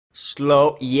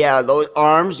Slow. Yeah, those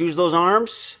arms. Use those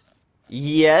arms.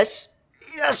 Yes.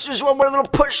 Yes, just one more little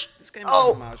push. This game is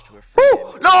Oh. an homage to a free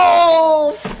Woo!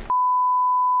 No!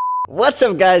 What's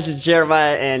up, guys? It's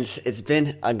Jeremiah, and it's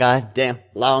been a goddamn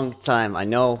long time. I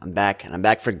know I'm back, and I'm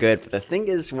back for good. But the thing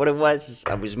is, what it was is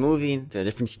I was moving to a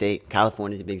different state,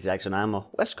 California to be exact. So now I'm a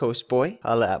West Coast boy.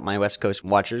 Holla at my West Coast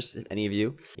watchers, if any of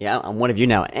you. Yeah, I'm one of you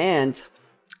now. And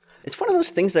it's one of those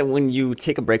things that when you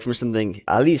take a break from something,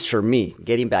 at least for me,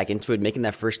 getting back into it, making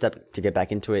that first step to get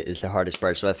back into it is the hardest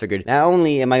part. So I figured not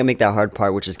only am I going to make that hard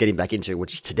part, which is getting back into it,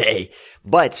 which is today,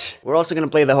 but we're also going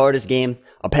to play the hardest game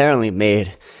apparently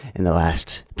made in the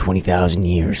last 20,000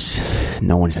 years.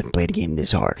 No one's had played a game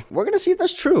this hard. We're going to see if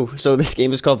that's true. So this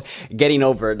game is called Getting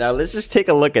Over. Now let's just take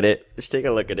a look at it. Let's take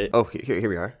a look at it. Oh, here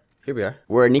we are. Here we are.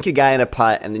 We're a naked guy in a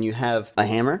pot, and then you have a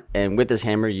hammer. And with this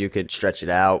hammer, you could stretch it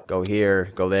out, go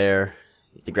here, go there.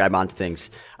 You can grab onto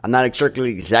things. I'm not sure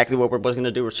exactly what we're both going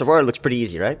to do. So far, it looks pretty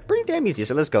easy, right? Pretty damn easy.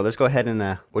 So let's go. Let's go ahead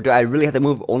and, what do I really have to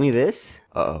move? Only this?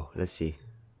 Uh-oh. Let's see.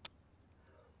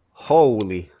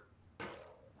 Holy.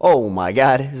 Oh, my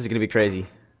God. This is going to be crazy.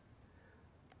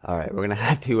 All right. We're going to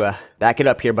have to, back it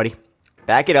up here, buddy.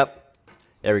 Back it up.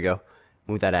 There we go.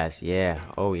 Move that ass. Yeah.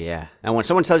 Oh, yeah. Now, when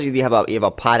someone tells you you have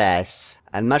a pot ass,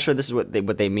 I'm not sure this is what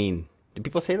they mean. Do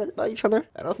people say that about each other?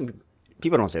 I don't think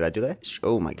people don't say that, do they?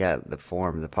 Oh, my God. The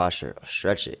form, the posture.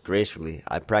 Stretch it gracefully.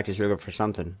 I practice yoga for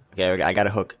something. Okay, I got a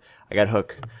hook. I got a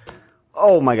hook.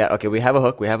 Oh, my God. Okay, we have a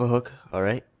hook. We have a hook. All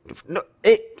right. No,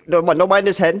 no mind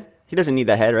his head. He doesn't need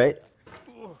that head, right?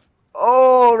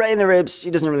 Oh, right in the ribs. He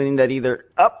doesn't really need that either.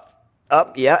 Up.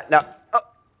 Up. Yeah. Now,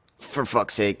 up. For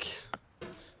fuck's sake.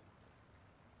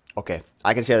 Okay,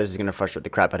 I can see how this is going to frustrate the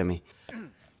crap out of me.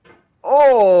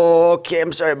 Oh, okay,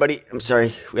 I'm sorry, buddy. I'm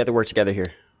sorry. We have to work together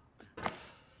here.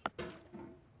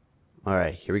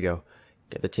 Alright, here we go.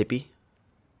 Get the tippy.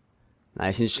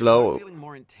 Nice and slow. Feeling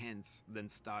more intense than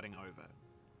starting over.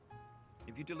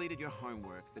 If you deleted your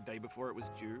homework the day before it was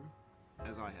due,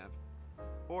 as I have,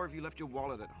 or if you left your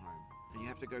wallet at home and you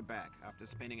have to go back after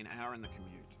spending an hour in the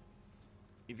commute.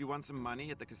 If you won some money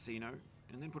at the casino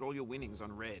and then put all your winnings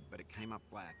on red but it came up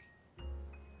black.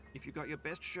 If you got your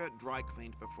best shirt dry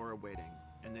cleaned before a wedding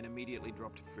and then immediately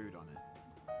dropped food on it.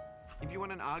 If you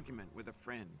won an argument with a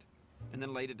friend and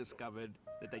then later discovered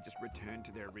that they just returned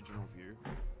to their original view.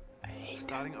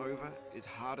 Starting over is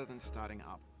harder than starting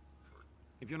up.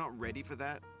 If you're not ready for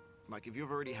that, like if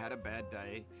you've already had a bad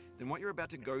day, then what you're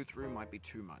about to go through might be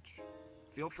too much.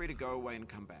 Feel free to go away and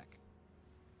come back.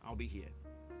 I'll be here.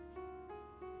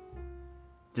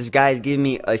 This guy is giving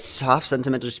me a soft,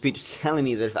 sentimental speech telling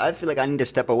me that if I feel like I need to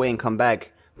step away and come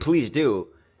back, please do.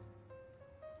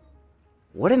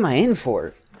 What am I in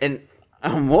for? And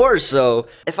more so,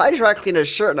 if I dry clean a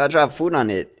shirt and I drop food on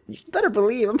it, you better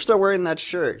believe I'm still wearing that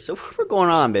shirt. So what's going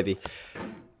on, baby?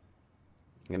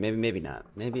 Okay, maybe not.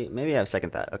 Maybe I have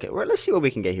second thought. Okay, well, let's see what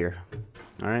we can get here.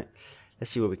 All right,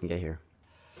 let's see what we can get here.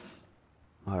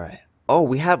 All right. Oh,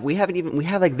 we have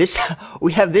like this.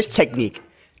 We have this technique.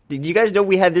 Did you guys know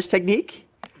we had this technique?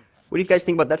 What do you guys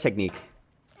think about that technique?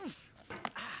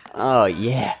 Oh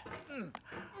yeah.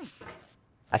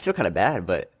 I feel kind of bad,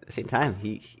 but at the same time,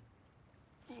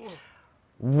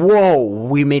 Whoa,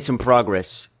 we made some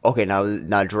progress. Okay,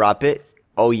 now drop it.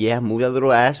 Oh yeah, move that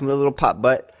little ass, move that little pop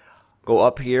butt. Go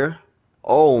up here.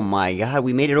 Oh my God,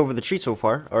 we made it over the tree so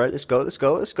far. All right, let's go, let's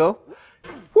go, let's go.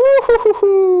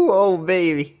 Woo-hoo-hoo-hoo. Oh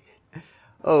baby,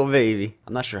 oh baby.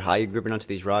 I'm not sure how you're gripping onto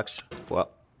these rocks.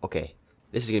 Well, okay,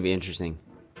 this is gonna be interesting.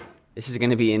 This is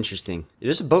gonna be interesting.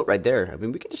 There's a boat right there. I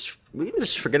mean, we can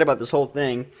just forget about this whole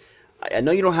thing. I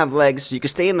know you don't have legs, so you can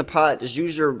stay in the pot. Just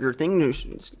use your thing.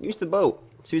 Use the boat.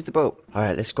 Let's use the boat. All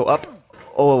right, let's go up.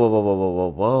 Oh, whoa, whoa, whoa, whoa, whoa,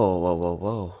 whoa, whoa, whoa,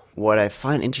 whoa. What I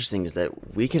find interesting is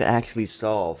that we could actually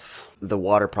solve the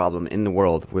water problem in the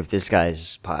world with this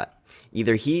guy's pot.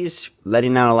 Either he's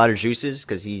letting out a lot of juices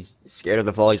because he's scared of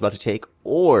the fall he's about to take,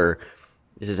 or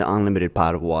this is an unlimited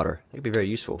pot of water. It could be very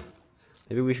useful.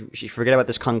 Maybe we should forget about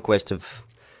this conquest of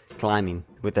climbing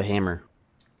with a hammer.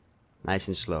 Nice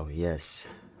and slow, yes.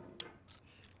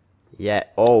 Yeah,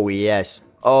 oh yes.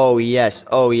 Oh yes,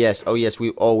 oh yes, oh yes,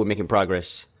 we're making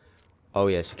progress. Oh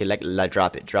yes, okay, like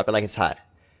drop it like it's hot.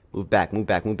 Move back, move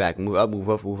back, move back, move up, move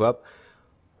up, move up.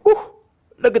 Whew,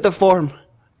 look at the form.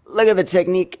 Look at the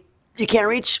technique. You can't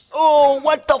reach. Oh,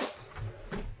 what the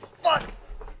fuck?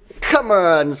 Come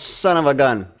on, son of a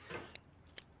gun.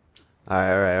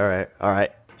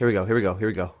 Alright. Here we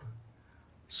go.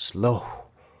 Slow.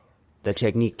 The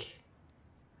technique.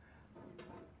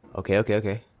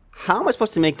 Okay. How am I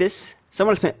supposed to make this? Am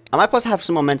I supposed to have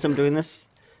some momentum doing this?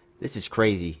 This is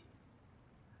crazy.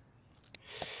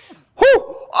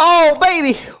 Whoo! Oh,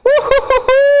 baby!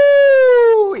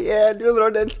 Woo-hoo-hoo-hoo! Yeah, do a little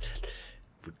dance.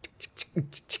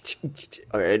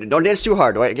 Alright, don't dance too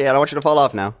hard. Okay, I don't want you to fall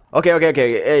off now. Okay.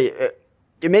 Hey,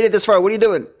 you made it this far. What are you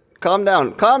doing? Calm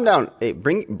down. Calm down. Hey,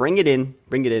 bring it in.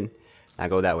 Bring it in. Now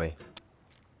go that way.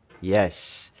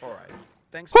 Yes. All right.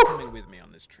 Thanks for coming with me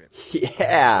on this trip.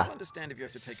 Yeah. I'll understand if you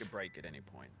have to take a break at any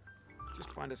point. Just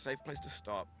find a safe place to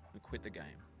stop and quit the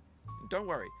game. And don't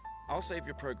worry, I'll save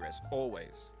your progress,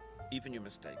 always. Even your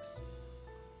mistakes.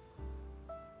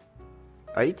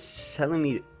 Are you telling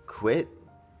me to quit?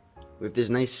 With this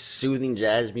nice soothing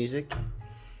jazz music?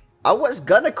 I was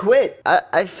gonna quit.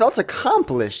 I felt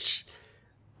accomplished.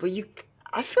 But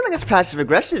I feel like that's passive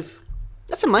aggressive.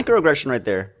 That's a microaggression right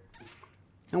there.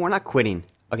 No, we're not quitting.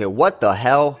 Okay, what the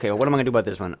hell? Okay, what am I gonna do about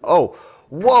this one? Oh,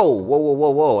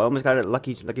 whoa. I almost got it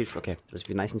lucky. Okay, let's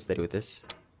be nice and steady with this.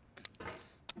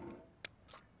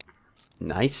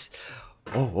 Nice.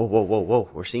 Oh, whoa.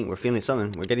 We're feeling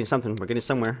something. We're getting something. We're getting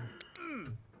somewhere.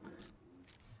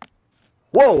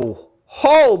 Whoa!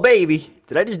 Oh, baby!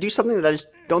 Did I just do something that I just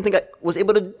don't think I was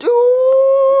able to do?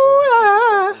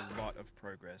 A lot of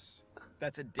progress.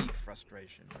 That's a deep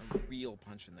frustration. A real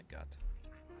punch in the gut.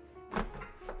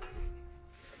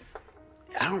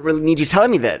 I don't really need you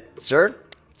telling me that, sir.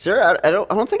 Sir, I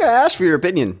don't think I asked for your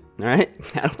opinion. All right?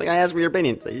 I don't think I asked for your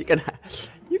opinion. So you can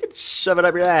shove it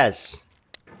up your ass.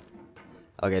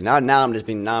 Okay, now I'm just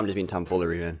being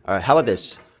tomfoolery, man. All right, how about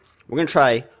this? We're gonna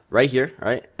try right here, all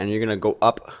right? And you're gonna go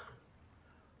up.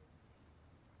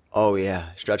 Oh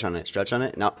yeah, stretch on it.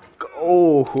 Now,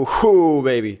 oh, hoo,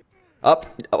 baby, up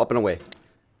and away,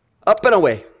 up and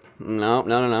away. No.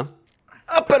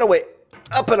 Up and away.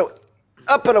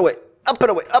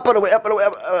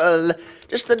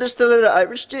 Just a little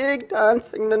Irish jig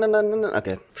dancing. No.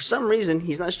 Okay, for some reason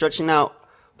he's not stretching out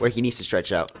where he needs to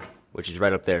stretch out, which is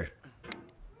right up there.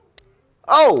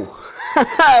 Oh,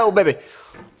 oh baby.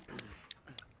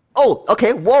 Oh,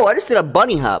 okay. Whoa, I just did a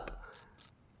bunny hop.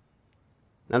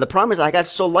 Now, the problem is I got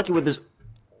so lucky with this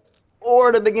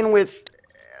ore to begin with.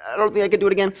 I don't think I can do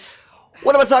it again.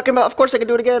 What am I talking about? Of course I can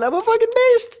do it again. I'm a fucking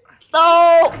beast.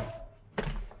 No!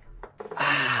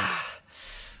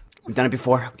 We've done it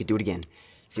before. We can do it again.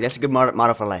 See, that's a good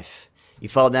motto for life. You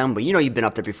fall down, but you know you've been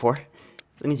up there before.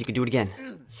 That means you can do it again.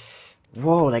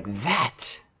 Whoa, like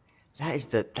that. That's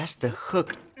the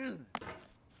hook.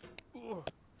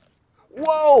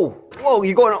 Whoa,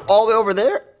 you're going all the way over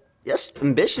there? Yes,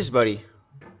 ambitious, buddy.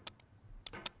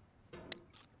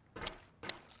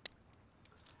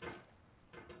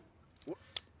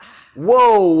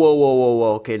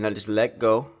 Whoa. Okay, now just let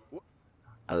go.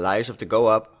 Allow yourself to go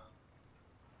up.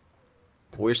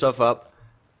 Pull yourself up.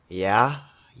 Yeah.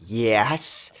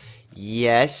 Yes.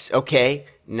 Okay,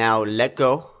 now let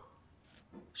go.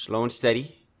 Slow and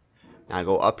steady. Now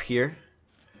go up here.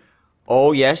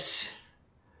 Oh, yes.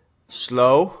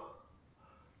 Slow.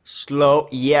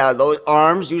 Yeah, those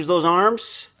arms. Use those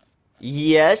arms.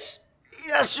 Yes.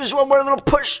 Just one more little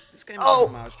push. This game is an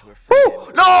homage to a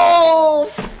friend no!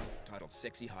 titled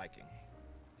Sexy Hiking.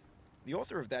 The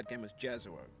author of that game was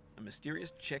Jazuo, a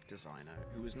mysterious Czech designer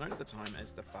who was known at the time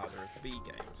as the father of B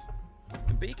games.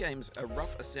 And B games are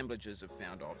rough assemblages of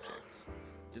found objects.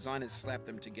 Designers slap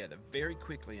them together very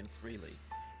quickly and freely,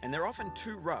 and they're often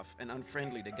too rough and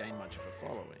unfriendly to gain much of a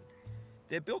following.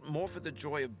 They're built more for the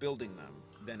joy of building them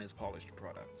than as polished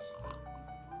products.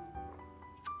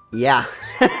 Yeah.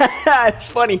 It's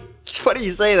funny. It's funny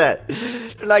you say that.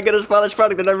 They're not good as polished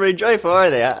product. They're not very joyful, are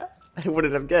they? I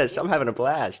wouldn't have guessed. I'm having a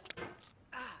blast.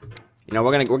 You know,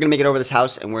 we're gonna make it over this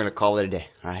house and we're gonna call it a day.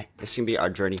 All right. This is gonna be our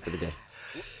journey for the day.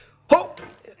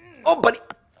 Oh, buddy.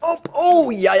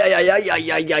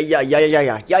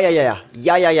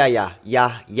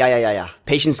 Yeah.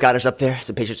 Patience got us up there,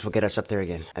 so patience will get us up there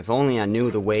again. If only I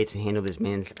knew the way to handle this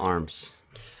man's arms.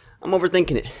 I'm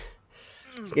overthinking it.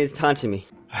 This game's taunting me.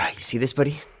 Alright, you see this,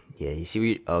 buddy? Yeah, you see where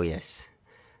you... Oh, yes.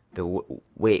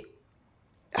 Wait.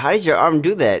 How did your arm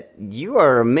do that? You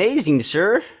are amazing,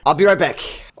 sir. I'll be right back.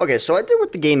 Okay, so I did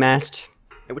what the game asked.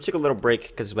 And we took a little break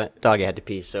because my dog had to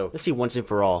pee. So let's see once and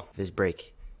for all if this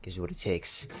break gives me what it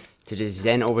takes to just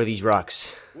zen over these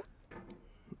rocks.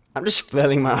 I'm just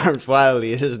flailing my arms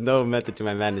wildly. There's no method to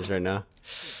my madness right now.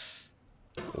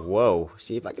 Whoa.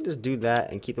 See if I can just do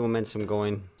that and keep the momentum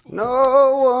going.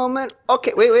 No, woman.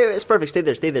 Okay, wait. It's perfect. Stay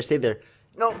there.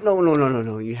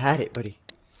 No. You had it, buddy.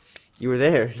 You were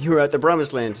there. You were at the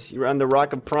promised land. You were on the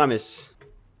rock of promise.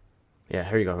 Yeah,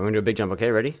 here you go. We're gonna do a big jump, okay?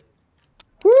 Ready?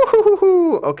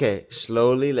 Woo-hoo-hoo-hoo. Okay,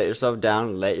 slowly let yourself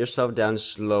down. Let yourself down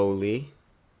slowly.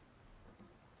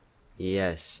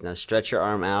 Yes. Now stretch your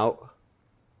arm out.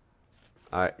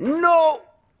 Alright. No!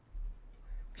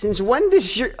 Since when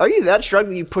does your... Are you that strong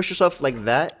that you push yourself like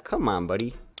that? Come on,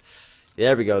 buddy.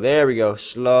 There we go. There we go.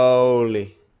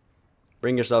 Slowly.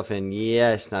 Bring yourself in.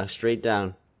 Yes. Now straight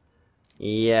down.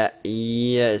 Yeah.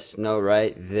 Yes. No,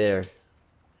 right there.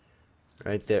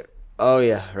 Right there. Oh,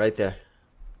 yeah. Right there.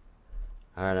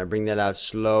 Alright, now bring that out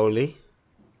slowly.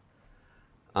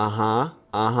 Uh-huh.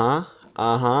 Uh-huh.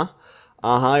 Uh-huh.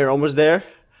 Uh-huh. You're almost there.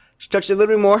 Stretch it a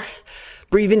little bit more.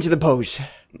 Breathe into the pose.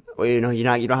 Well, you know, you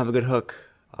don't have a good hook.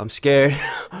 I'm scared.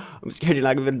 I'm scared you're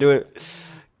not gonna do it.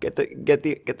 Get a good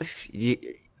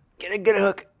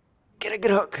hook. Get a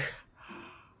good hook.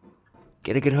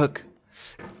 Get a good hook.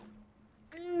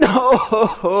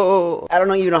 No! I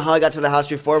don't even know how I got to the house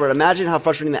before, but imagine how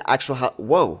frustrating the actual house...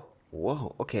 Whoa.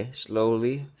 Whoa. Okay.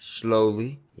 Slowly.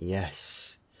 Slowly.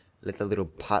 Yes. Let the little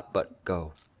pot butt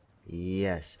go.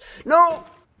 Yes. No!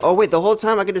 Oh, wait. The whole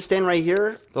time I could just stand right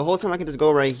here? The whole time I could just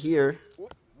go right here.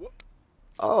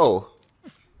 Oh.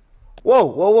 Whoa.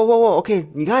 Whoa, whoa, whoa, whoa. Okay.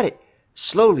 You got it.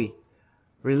 Slowly.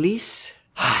 Release.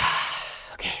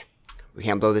 Okay. We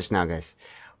can't blow this now, guys.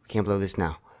 We can't blow this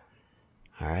now.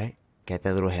 Alright. Get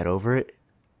that little head over it.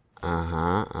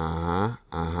 Uh-huh. Uh-huh.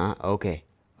 Uh-huh. Okay.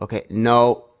 Okay.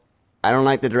 No. I don't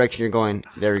like the direction you're going.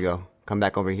 There we go. Come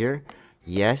back over here.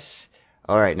 Yes.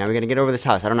 Alright. Now we're going to get over this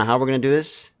house. I don't know how we're going to do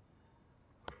this.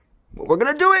 But we're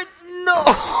going to do it.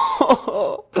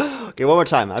 No. Okay. One more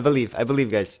time. I believe. I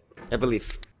believe, guys. I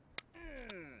believe.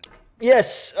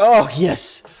 Yes. Oh,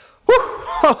 yes. Woo.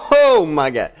 Oh, my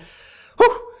God. Woo.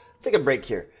 Take a break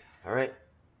here. Alright.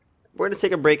 We're going to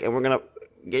take a break and we're going to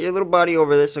get your little body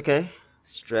over this, okay?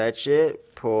 Stretch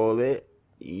it. Pull it.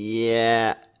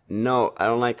 Yeah. No, I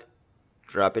don't like...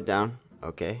 Drop it down.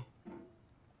 Okay.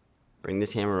 Bring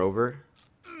this hammer over.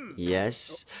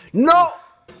 Yes. No!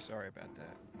 Sorry about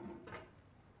that.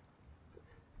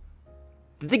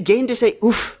 Did the game just say,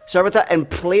 oof, sorry about that, and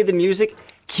play the music?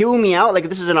 Cue me out like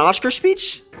this is an Oscar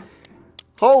speech?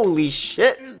 Holy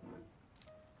shit.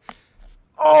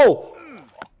 Oh!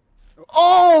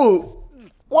 Oh!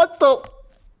 What the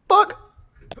fuck?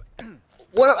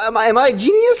 What, am I a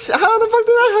genius? How the fuck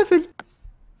did that happen?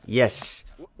 Yes.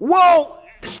 Whoa!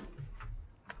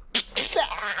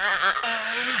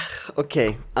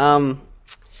 Okay,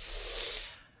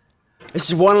 this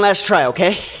is one last try,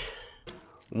 okay?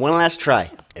 One last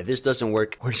try. If this doesn't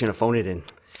work, we're just gonna phone it in.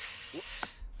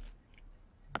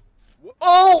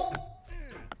 Oh!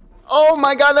 Oh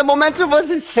my God, the momentum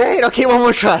was insane. Okay, one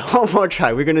more try, one more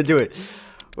try. We're gonna do it.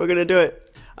 We're gonna do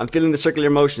it. I'm feeling the circular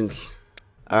motions.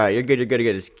 Alright, you're good, you're good,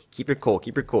 you're good. Just keep your cool,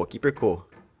 keep your cool, keep your cool.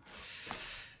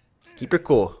 Keep your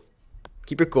cool.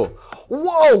 Keep your cool.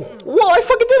 Whoa! Whoa, I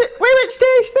fucking did it! Wait, wait,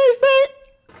 stay, stay, stay!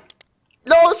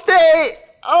 No, stay!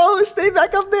 Oh, stay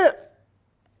back up there!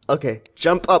 Okay,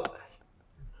 jump up.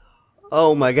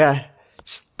 Oh my God.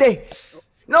 Stay!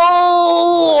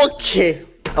 No! Okay.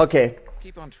 Okay.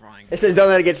 Keep on trying. It says don't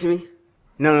let it get to me.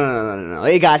 No, no, no, no, no, no.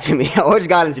 It got to me. Oh, it's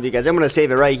gotten to me, guys. I'm gonna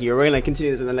save it right here. We're gonna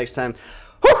continue this in the next time.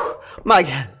 Whew! My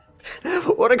God.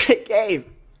 What a great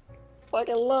game.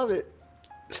 Fucking love it.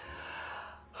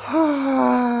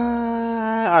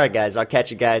 Alright guys, I'll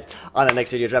catch you guys on the next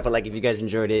video. Drop a like if you guys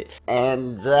enjoyed it.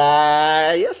 And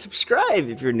yeah, subscribe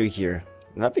if you're new here.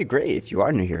 That'd be great if you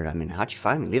are new here. I mean, how'd you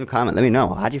find me? Leave a comment. Let me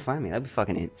know. How'd you find me? That'd be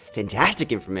fucking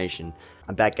fantastic information.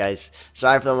 I'm back, guys.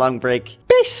 Sorry for the long break.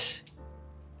 Peace!